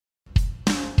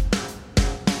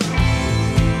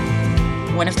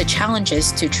one of the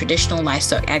challenges to traditional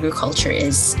livestock agriculture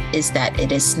is that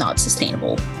it is not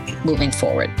sustainable moving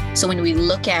forward. So when we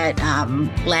look at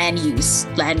land use,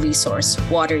 land resource,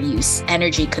 water use,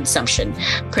 energy consumption,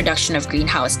 production of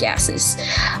greenhouse gases,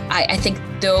 I think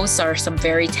those are some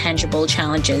very tangible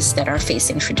challenges that are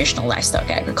facing traditional livestock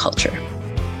agriculture.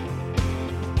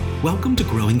 Welcome to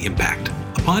Growing Impact,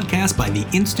 a podcast by the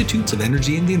Institutes of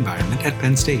Energy and the Environment at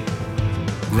Penn State.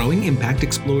 Growing Impact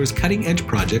explores cutting-edge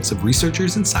projects of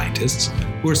researchers and scientists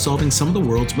who are solving some of the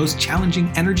world's most challenging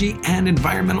energy and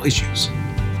environmental issues.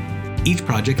 Each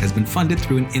project has been funded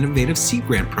through an innovative seed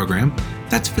grant program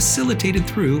that's facilitated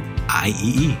through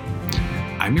IEE.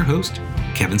 I'm your host,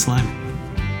 Kevin Slime.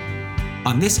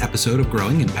 On this episode of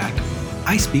Growing Impact,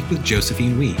 I speak with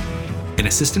Josephine Wee, an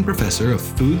assistant professor of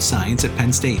food science at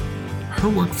Penn State. Her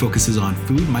work focuses on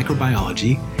food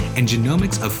microbiology and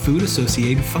genomics of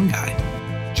food-associated fungi.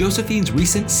 Josephine's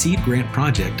recent seed grant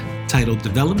project, titled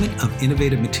Development of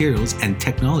Innovative Materials and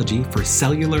Technology for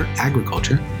Cellular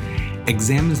Agriculture,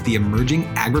 examines the emerging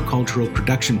agricultural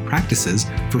production practices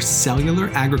for cellular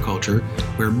agriculture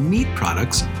where meat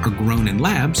products are grown in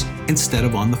labs instead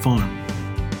of on the farm.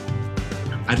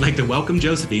 I'd like to welcome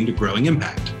Josephine to Growing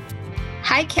Impact.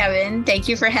 Hi, Kevin. Thank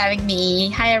you for having me.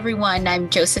 Hi, everyone. I'm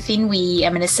Josephine Wee.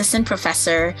 I'm an assistant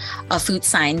professor of food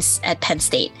science at Penn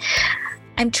State.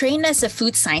 I'm trained as a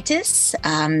food scientist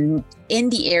in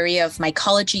the area of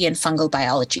mycology and fungal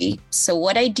biology. So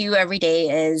what I do every day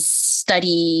is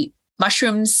study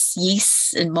mushrooms,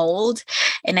 yeast, and mold.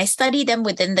 And I study them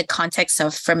within the context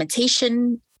of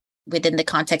fermentation, within the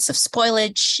context of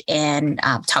spoilage and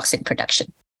toxin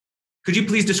production. Could you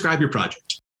please describe your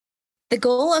project? The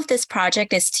goal of this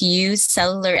project is to use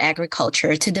cellular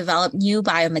agriculture to develop new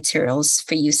biomaterials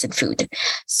for use in food.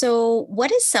 So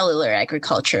what is cellular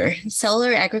agriculture?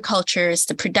 Cellular agriculture is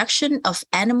the production of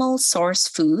animal source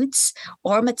foods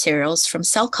or materials from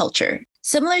cell culture.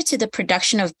 Similar to the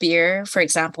production of beer, for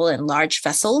example, in large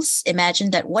vessels,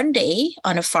 imagine that one day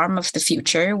on a farm of the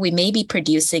future, we may be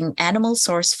producing animal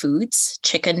source foods,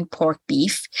 chicken, pork,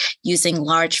 beef, using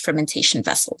large fermentation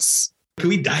vessels. Can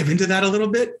we dive into that a little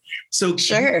bit? So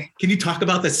sure. Can you talk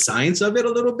about the science of it a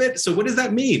little bit? So what does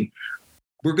that mean?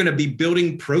 We're going to be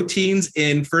building proteins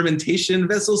in fermentation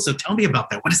vessels. So tell me about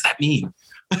that. What does that mean?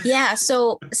 Yeah,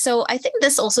 so I think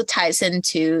this also ties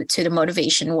into the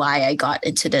motivation why I got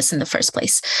into this in the first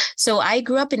place. So I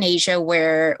grew up in Asia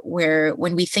where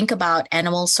when we think about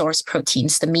animal source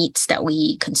proteins, the meats that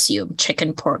we consume,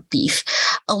 chicken, pork, beef,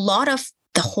 a lot of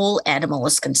the whole animal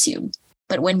is consumed.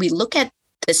 But when we look at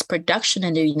this production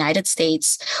in the United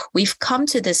States, we've come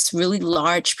to this really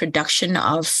large production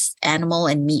of animal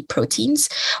and meat proteins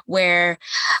where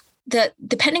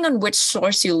depending on which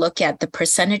source you look at, the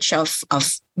percentage of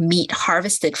meat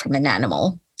harvested from an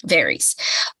animal varies.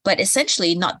 But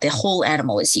essentially, not the whole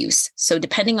animal is used. So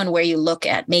depending on where you look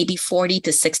at, maybe 40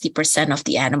 to 60% of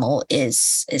the animal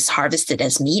is harvested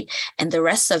as meat. And the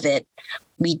rest of it,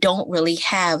 we don't really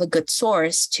have a good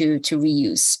source to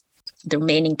reuse the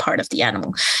remaining part of the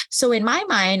animal. So in my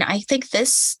mind, I think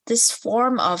this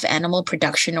form of animal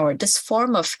production or this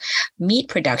form of meat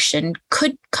production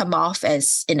could come off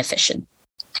as inefficient.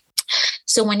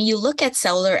 So when you look at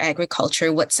cellular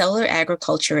agriculture, what cellular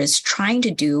agriculture is trying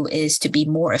to do is to be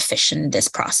more efficient in this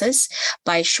process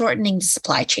by shortening the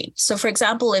supply chain. So for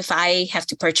example, if I have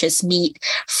to purchase meat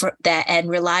for that and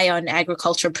rely on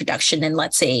agricultural production in,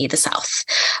 let's say, the South,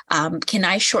 can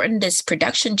I shorten this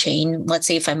production chain? Let's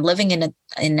say if I'm living in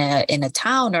a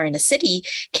town or in a city,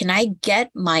 can I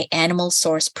get my animal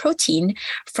source protein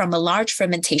from a large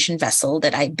fermentation vessel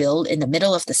that I build in the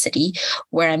middle of the city,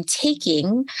 where I'm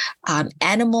taking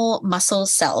animal muscle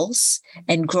cells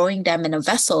and growing them in a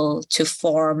vessel to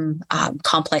form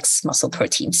complex muscle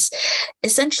proteins.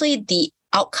 Essentially, the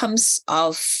outcomes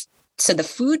so the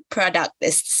food product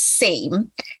is the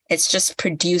same, it's just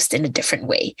produced in a different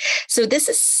way. So this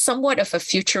is somewhat of a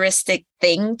futuristic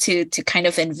thing to kind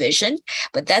of envision,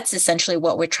 but that's essentially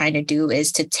what we're trying to do,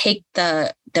 is to take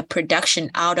the production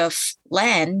out of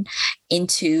land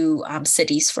into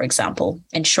cities, for example,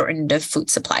 and shorten the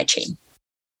food supply chain.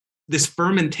 This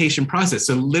fermentation process.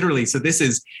 So literally, this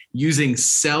is using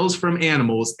cells from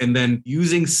animals and then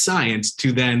using science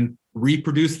to then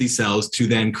reproduce these cells to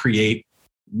then create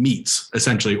meats,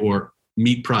 essentially, or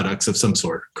meat products of some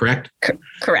sort, correct?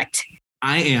 Correct.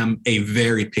 I am a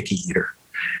very picky eater.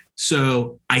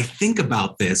 So I think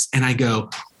about this and I go,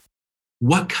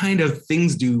 what kind of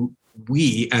things do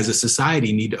we as a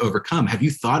society need to overcome? Have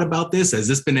you thought about this? Has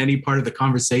this been any part of the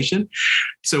conversation?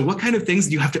 So what kind of things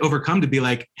do you have to overcome to be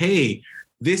like, hey,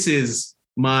 this is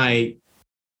my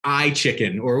eye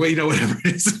chicken or whatever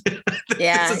it is.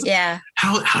 Yeah.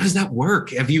 How does that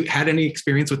work? Have you had any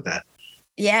experience with that?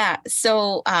 Yeah.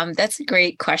 So that's a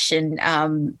great question.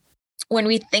 When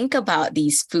we think about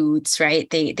these foods, right,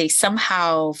 they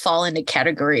somehow fall in the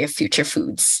category of future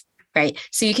foods. Right.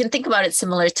 So you can think about it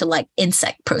similar to like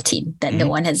insect protein that no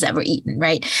one has ever eaten.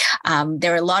 Right.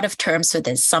 There are a lot of terms for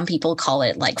this. Some people call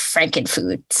it like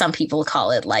frankenfood. Some people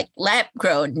call it like lab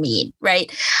grown meat. Right.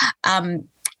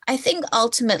 I think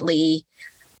ultimately,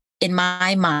 in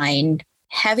my mind,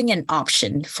 having an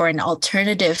option for an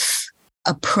alternative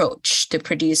approach to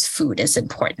produce food is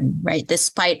important, right?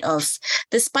 Despite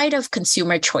of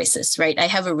consumer choices, right? I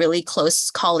have a really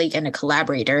close colleague and a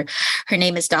collaborator. Her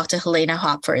name is Dr. Helena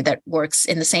Hopfer that works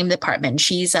in the same department.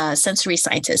 She's a sensory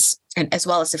scientist and as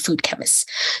well as a food chemist.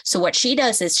 So what she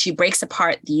does is she breaks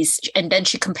apart these and then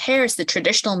she compares the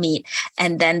traditional meat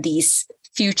and then these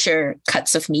future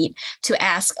cuts of meat to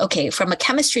ask, okay, from a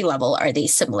chemistry level, are they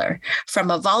similar? From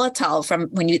a volatile, from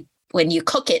when you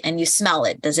cook it and you smell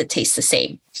it, does it taste the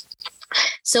same?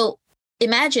 So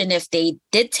imagine if they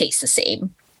did taste the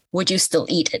same, would you still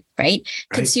eat it, right?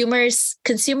 Consumers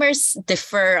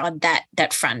differ on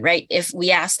that front, right? If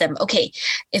we ask them, okay,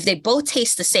 if they both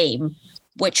taste the same,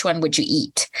 which one would you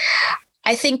eat?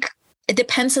 I think it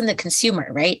depends on the consumer,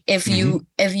 right? If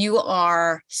you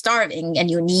are starving and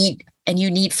you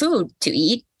need food to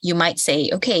eat, you might say,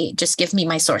 okay, just give me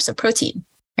my source of protein,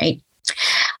 right?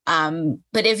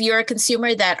 But if you're a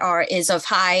consumer that is of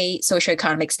high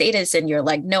socioeconomic status and you're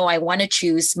like, no, I want to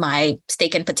choose my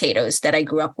steak and potatoes that I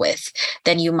grew up with,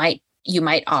 then you might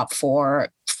opt for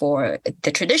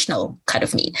the traditional cut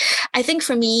of meat. I think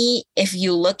for me, if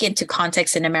you look into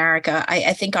context in America,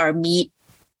 I think our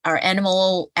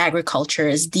animal agriculture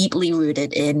is deeply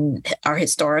rooted in our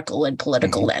historical and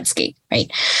political landscape,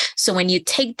 right? So when you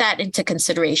take that into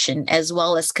consideration, as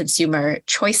well as consumer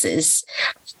choices,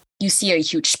 you see a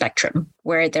huge spectrum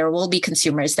where there will be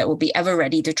consumers that will be ever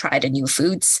ready to try the new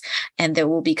foods, and there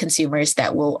will be consumers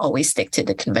that will always stick to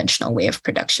the conventional way of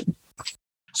production.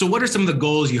 So what are some of the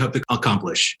goals you hope to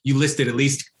accomplish? You listed at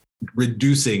least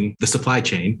reducing the supply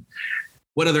chain.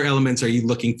 What other elements are you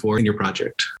looking for in your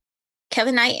project?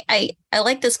 Kevin, I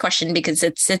like this question because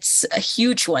it's a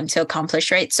huge one to accomplish,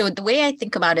 right? So the way I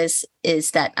think about it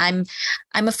is that I'm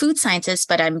a food scientist,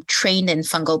 but I'm trained in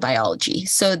fungal biology.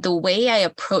 So the way I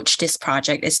approach this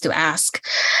project is to ask,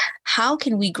 how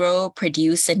can we grow,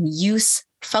 produce, and use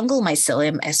fungal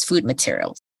mycelium as food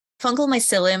materials? Fungal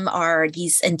mycelium are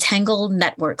these entangled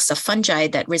networks of fungi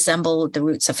that resemble the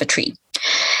roots of a tree.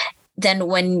 Then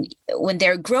when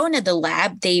they're grown in the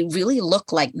lab, they really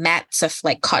look like mats of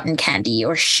like cotton candy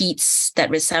or sheets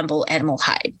that resemble animal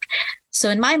hide. So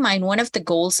in my mind, one of the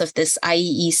goals of this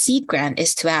IEE seed grant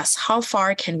is to ask, how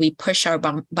far can we push our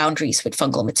boundaries with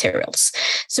fungal materials?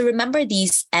 So remember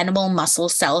these animal muscle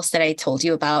cells that I told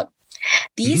you about?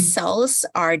 These cells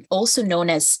are also known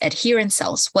as adherent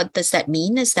cells. What does that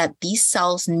mean is that these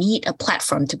cells need a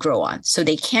platform to grow on. So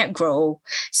they can't grow.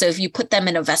 So if you put them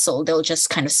in a vessel, they'll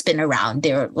just kind of spin around.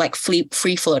 They're like free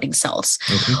floating cells.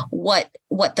 What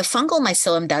the fungal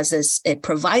mycelium does is it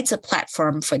provides a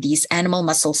platform for these animal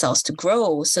muscle cells to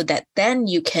grow so that then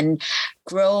you can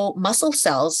grow muscle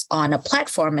cells on a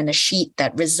platform in a sheet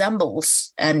that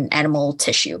resembles an animal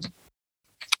tissue.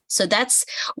 So that's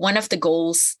one of the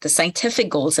goals, the scientific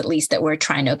goals, at least, that we're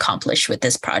trying to accomplish with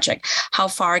this project. How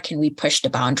far can we push the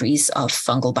boundaries of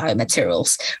fungal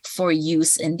biomaterials for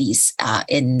use in these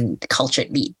in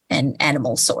cultured meat and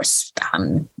animal source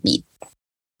meat?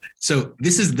 So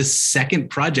this is the second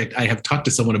project I have talked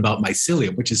to someone about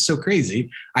mycelium, which is so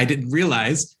crazy. I didn't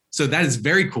realize. So that is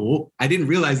very cool. I didn't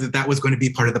realize that was going to be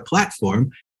part of the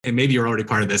platform. And maybe you're already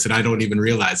part of this and I don't even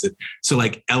realize it. So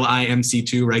like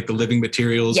LIMC2, right? The Living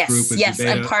Materials group. Yes,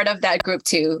 I'm part of that group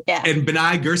too. Yeah. And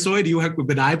Benai Gersoy, do you work with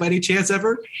Benai by any chance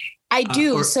ever? I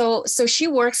do. So she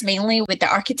works mainly with the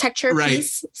architecture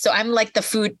piece. So I'm like the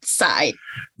food side.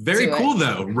 Very cool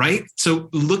though, right? So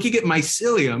looking at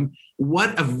mycelium,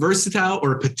 what a versatile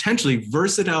or a potentially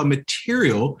versatile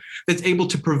material that's able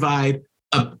to provide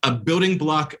a building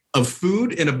block of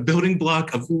food and a building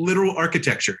block of literal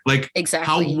architecture. Like, exactly.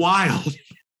 How wild.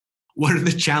 What are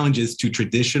the challenges to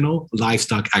traditional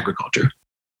livestock agriculture?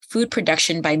 Food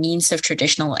production by means of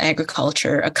traditional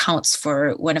agriculture accounts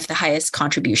for one of the highest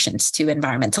contributions to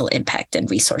environmental impact and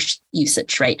resource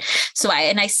usage, right? So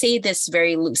I say this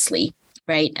very loosely,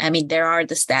 right? I mean, there are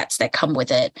the stats that come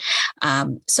with it.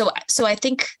 So I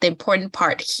think the important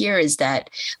part here is that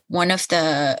one of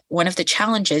the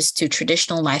challenges to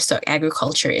traditional livestock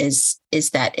agriculture is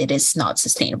that it is not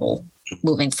sustainable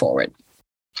moving forward.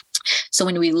 So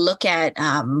when we look at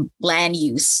land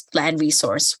use, land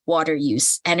resource, water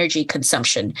use, energy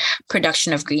consumption,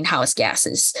 production of greenhouse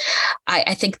gases,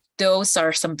 I think those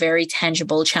are some very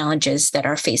tangible challenges that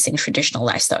are facing traditional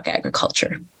livestock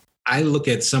agriculture. I look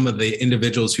at some of the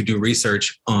individuals who do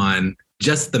research on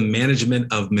just the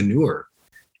management of manure.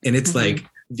 And it's like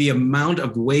the amount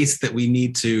of waste that we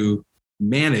need to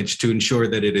manage to ensure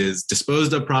that it is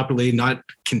disposed of properly, not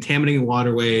contaminating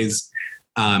waterways,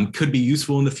 could be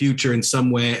useful in the future in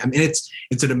some way. I mean,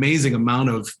 it's an amazing amount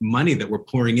of money that we're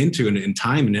pouring into in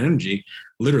time and energy,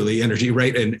 literally energy,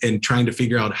 right? And trying to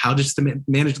figure out how just to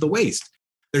manage the waste.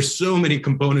 There's so many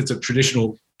components of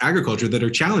traditional agriculture that are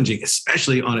challenging,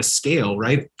 especially on a scale,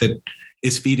 right, that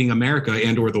is feeding America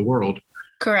and or the world.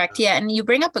 Correct. Yeah. And you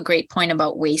bring up a great point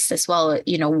about waste as well.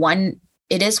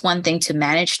 It is one thing to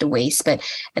manage the waste, but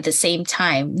at the same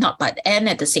time,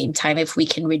 if we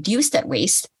can reduce that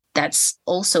waste, that's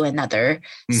also another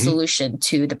solution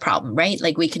to the problem, right?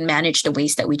 Like we can manage the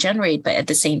waste that we generate, but at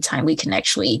the same time, we can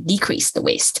actually decrease the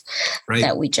waste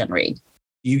that we generate.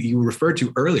 You referred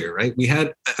to earlier, right?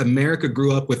 America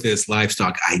grew up with this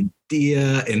livestock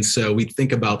idea. And so we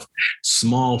think about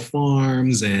small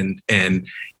farms and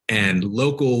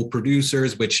local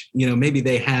producers, which, maybe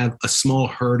they have a small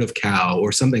herd of cow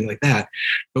or something like that.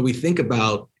 But we think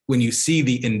about when you see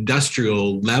the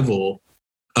industrial level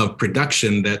of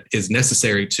production that is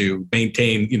necessary to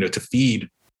maintain, to feed,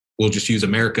 we'll just use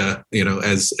America,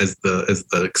 as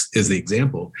the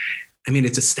example. I mean,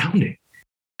 it's astounding.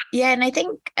 Yeah. And I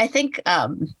think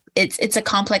it's a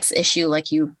complex issue,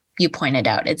 like you pointed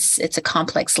out. It's a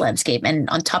complex landscape. And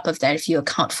on top of that, if you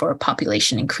account for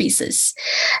population increases,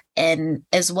 and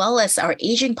as well as our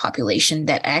aging population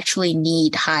that actually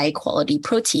need high quality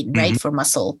protein, right, for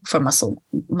muscle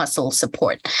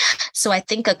support. So I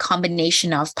think a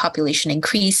combination of population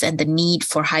increase and the need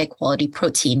for high quality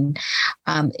protein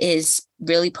is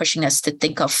really pushing us to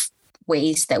think of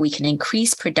ways that we can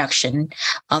increase production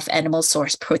of animal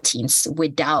source proteins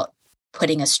without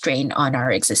putting a strain on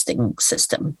our existing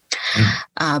system.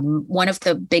 One of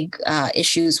the big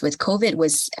issues with COVID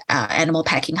was animal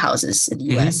packing houses in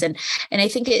the US. And I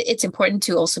think it's important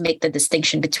to also make the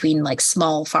distinction between like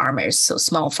small farmers, so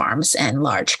small farms, and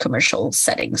large commercial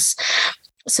settings.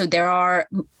 So there are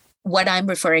what I'm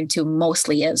referring to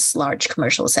mostly as large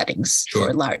commercial settings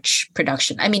for large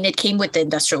production. I mean, it came with the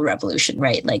Industrial Revolution,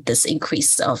 right? Like this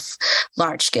increase of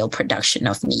large scale production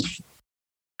of meat.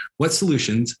 What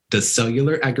solutions does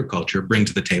cellular agriculture bring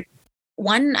to the table?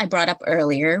 One I brought up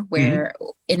earlier, where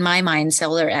in my mind,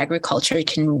 cellular agriculture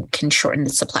can shorten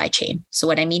the supply chain. So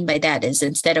what I mean by that is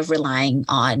instead of relying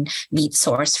on meat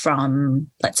sourced from,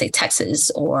 let's say,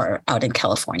 Texas or out in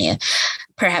California,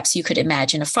 perhaps you could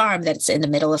imagine a farm that's in the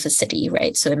middle of a city,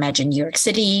 right? So imagine New York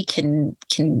City can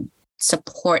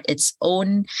support its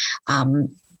own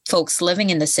folks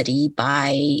living in the city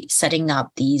by setting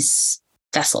up these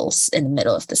vessels in the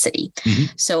middle of the city.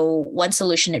 So one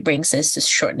solution it brings is to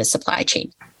shorten the supply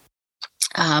chain.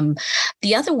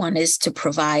 The other one is to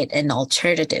provide an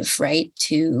alternative, right,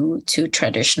 to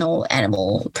traditional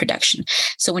animal production.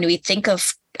 So when we think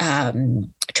of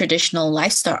traditional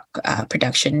livestock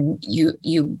production,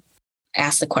 you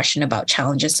asked the question about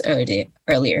challenges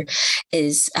earlier,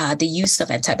 is the use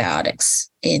of antibiotics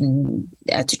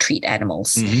to treat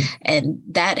animals, and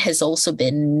that has also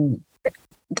been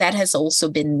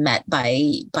met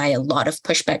by a lot of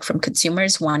pushback from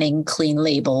consumers wanting clean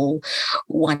label,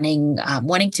 wanting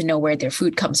to know where their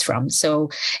food comes from. So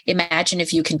imagine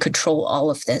if you can control all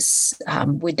of this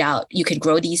you can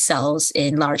grow these cells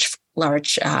in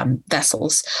large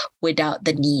vessels without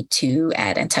the need to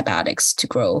add antibiotics to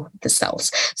grow the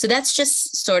cells. So that's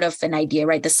just sort of an idea,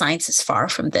 right? The science is far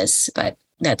from this, but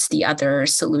that's the other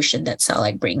solution that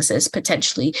CellAg brings, is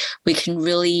potentially we can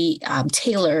really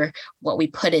tailor what we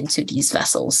put into these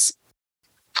vessels.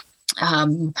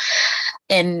 And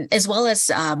as well as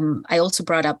I also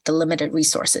brought up the limited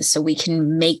resources. So we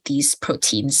can make these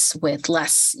proteins with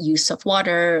less use of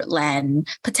water, land,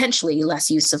 potentially less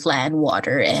use of land,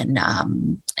 water, and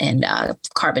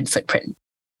carbon footprint.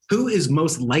 Who is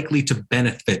most likely to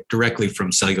benefit directly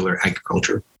from cellular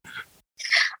agriculture?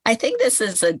 I think this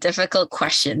is a difficult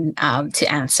question to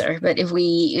answer, but if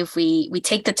we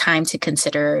take the time to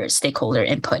consider stakeholder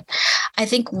input, I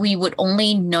think we would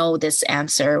only know this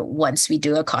answer once we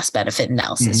do a cost benefit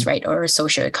analysis, right, or a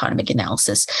socioeconomic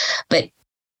analysis. But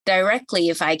directly,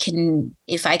 if I can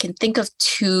think of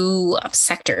two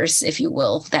sectors, if you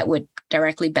will, that would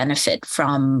directly benefit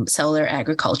from cellular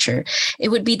agriculture, it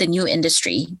would be the new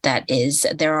industry. That is,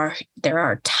 there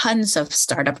are tons of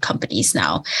startup companies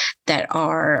now that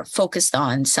are focused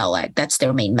on cell ag. That's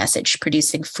their main message,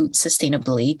 producing food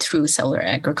sustainably through cellular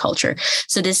agriculture.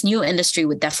 So this new industry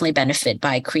would definitely benefit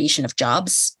by creation of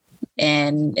jobs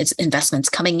and its investments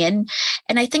coming in.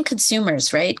 And I think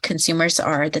consumers, right? Consumers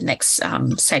are the next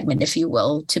segment, if you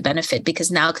will, to benefit, because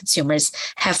now consumers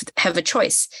have a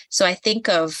choice. So I think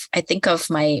of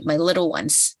my little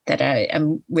ones that I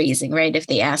am raising, right? If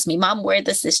they ask me, Mom, where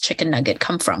does this chicken nugget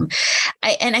come from?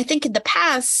 I think in the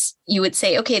past, you would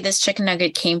say, okay, this chicken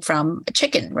nugget came from a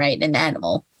chicken, right? An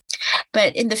animal.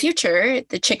 But in the future,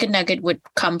 the chicken nugget would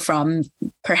come from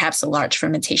perhaps a large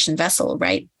fermentation vessel,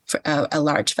 right? A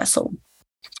large vessel.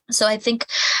 So I think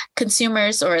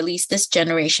consumers, or at least this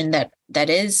generation that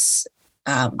is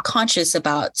conscious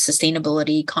about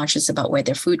sustainability, conscious about where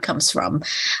their food comes from,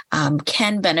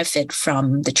 can benefit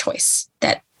from the choice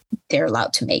that they're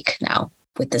allowed to make now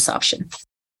with this option.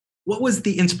 What was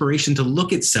the inspiration to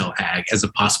look at cell ag as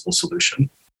a possible solution?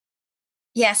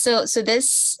 Yeah, so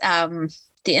this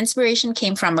the inspiration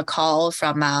came from a call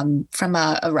from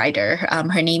a writer.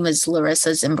 Her name is Larissa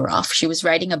Zimbaroff. She was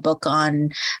writing a book on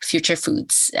future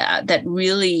foods that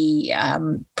really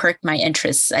perked my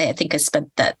interest. I think I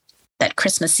spent that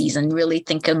Christmas season really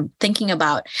thinking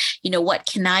about, what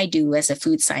can I do as a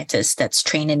food scientist that's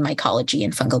trained in mycology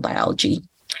and fungal biology.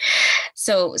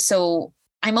 So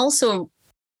I'm also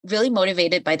really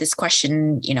motivated by this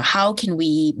question, how can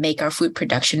we make our food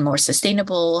production more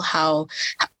sustainable?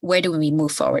 Where do we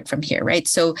move forward from here, right?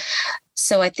 So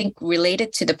I think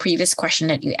related to the previous question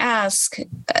that you asked,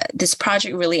 this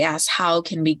project really asks, how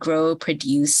can we grow,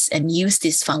 produce, and use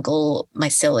this fungal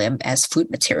mycelium as food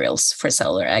materials for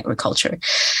cellular agriculture?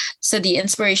 So the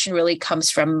inspiration really comes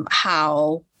from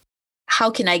how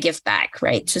can I give back,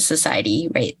 right, to society,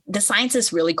 right? The science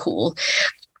is really cool.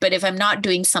 But if I'm not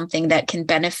doing something that can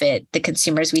benefit the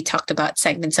consumers, we talked about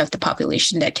segments of the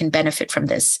population that can benefit from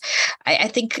this. I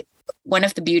think one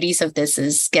of the beauties of this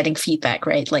is getting feedback,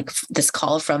 right? Like this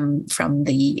call from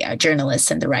the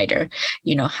journalist and the writer,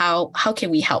 how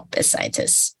can we help as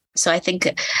scientists? So I think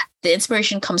the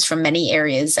inspiration comes from many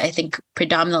areas. I think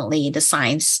predominantly the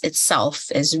science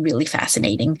itself is really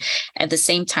fascinating. At the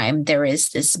same time, there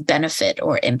is this benefit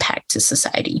or impact to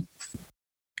society.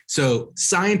 So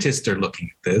scientists are looking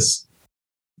at this.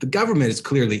 The government is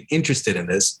clearly interested in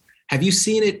this. Have you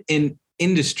seen it in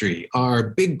industry? Are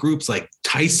big groups like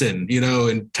Tyson,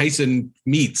 and Tyson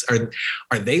Meats,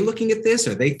 are they looking at this?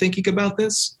 Are they thinking about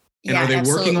this? And are they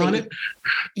working on it?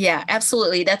 Yeah,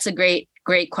 absolutely. That's a great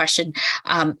question.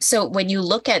 So when you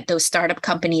look at those startup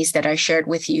companies that I shared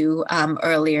with you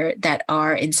earlier that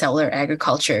are in cellular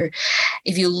agriculture,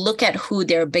 if you look at who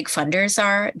their big funders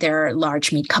are, they're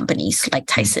large meat companies like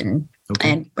Tyson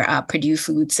and Purdue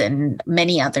Foods and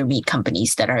many other meat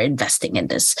companies that are investing in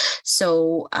this.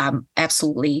 So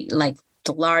absolutely, like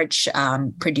the large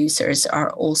producers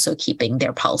are also keeping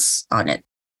their pulse on it.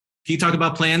 Can you talk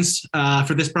about plans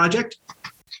for this project?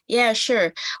 Yeah,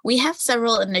 sure. We have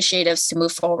several initiatives to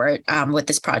move forward with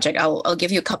this project. I'll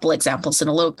give you a couple examples in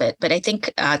a little bit, but I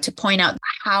think to point out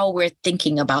how we're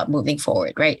thinking about moving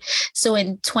forward, right? So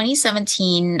in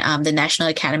 2017, the National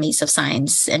Academies of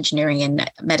Science, Engineering, and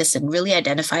Medicine really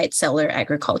identified cellular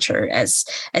agriculture as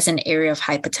an area of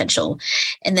high potential.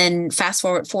 And then fast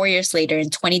forward 4 years later, in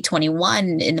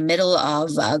 2021, in the middle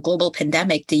of a global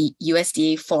pandemic, the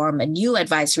USDA formed a new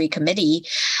advisory committee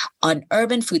on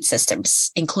urban food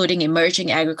systems, including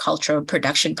emerging agricultural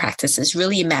production practices,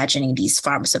 really imagining these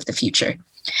farms of the future.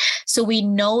 So we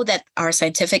know that our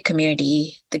scientific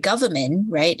community, the government,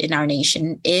 right, in our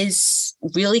nation, is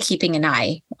really keeping an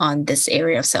eye on this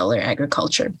area of cellular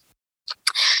agriculture.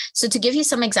 So to give you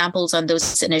some examples on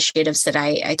those initiatives that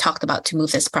I talked about to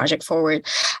move this project forward,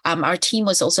 our team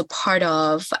was also part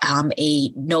of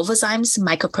a Novozymes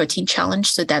mycoprotein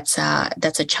challenge. So that's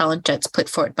a challenge that's put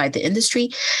forward by the industry.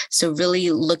 So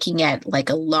really looking at like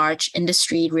a large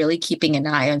industry, really keeping an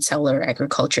eye on cellular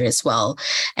agriculture as well.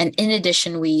 And in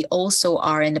addition, we also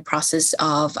are in the process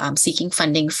of seeking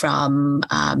funding from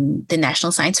the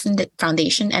National Science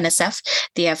Foundation, NSF.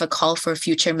 They have a call for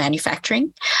future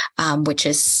manufacturing, which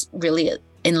is really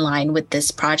in line with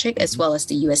this project, as well as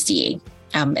the USDA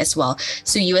as well.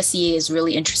 So USDA is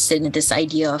really interested in this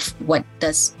idea of what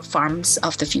does farms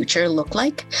of the future look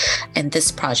like. And this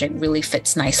project really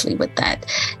fits nicely with that.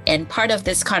 And part of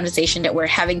this conversation that we're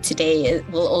having today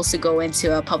will also go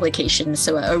into a publication,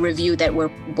 so a review that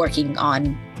we're working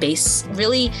on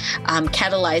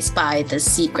catalyzed by the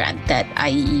seed grant that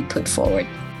IEE put forward.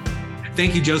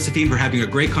 Thank you, Josephine, for having a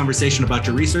great conversation about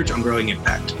your research on growing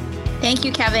impact. Thank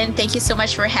you, Kevin. Thank you so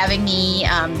much for having me.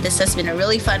 This has been a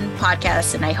really fun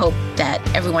podcast, and I hope that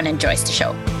everyone enjoys the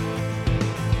show.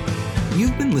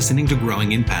 You've been listening to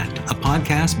Growing Impact, a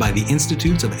podcast by the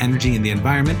Institutes of Energy and the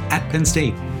Environment at Penn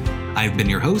State. I've been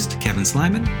your host, Kevin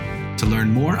Slyman. To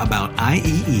learn more about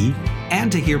IEE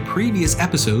and to hear previous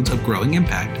episodes of Growing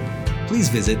Impact, please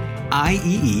visit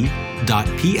iee.psu.edu.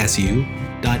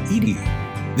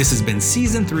 This has been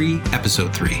Season 3,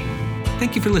 Episode 3.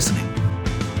 Thank you for listening.